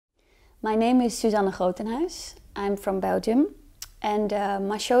My name is Suzanne Grotenhuis. I'm from Belgium and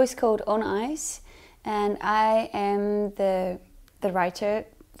my show is called On Ice, and I am the writer,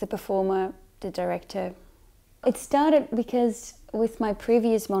 the performer, the director. It started because with my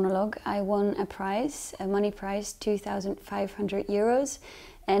previous monologue I won a prize, a money prize, 2,500 euros,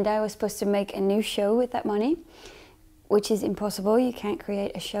 and I was supposed to make a new show with that money, which is impossible. You can't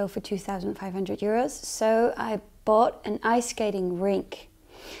create a show for 2,500 euros. So I bought an ice skating rink.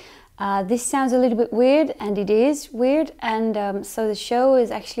 This sounds a little bit weird, and it is weird, and so the show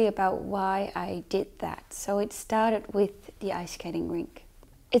is actually about why I did that. So it started with the ice skating rink.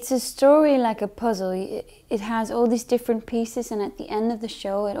 It's a story like a puzzle. It has all these different pieces, and at the end of the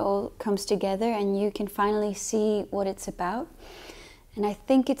show it all comes together and you can finally see what it's about. And I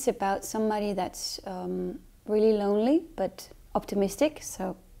think it's about somebody that's really lonely but optimistic,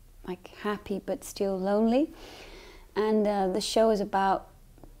 so like happy but still lonely. And the show is about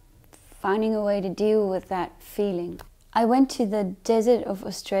finding a way to deal with that feeling. I went to the desert of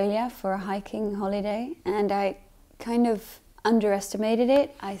Australia for a hiking holiday and I kind of underestimated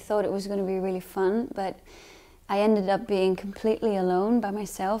it. I thought it was going to be really fun, but I ended up being completely alone by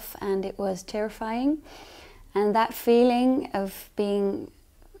myself and it was terrifying. And that feeling of being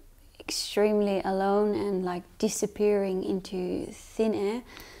extremely alone and like disappearing into thin air,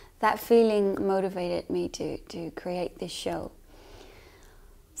 that feeling motivated me to create this show.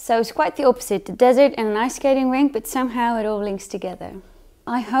 So it's quite the opposite, the desert and an ice skating rink, but somehow it all links together.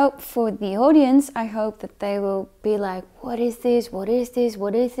 I hope for the audience, I hope that they will be like, what is this, what is this,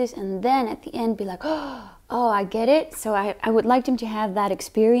 what is this? And then at the end be like, oh, I get it. So I would like them to have that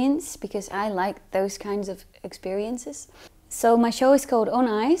experience because I like those kinds of experiences. So my show is called On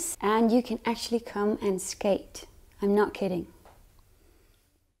Ice and you can actually come and skate. I'm not kidding.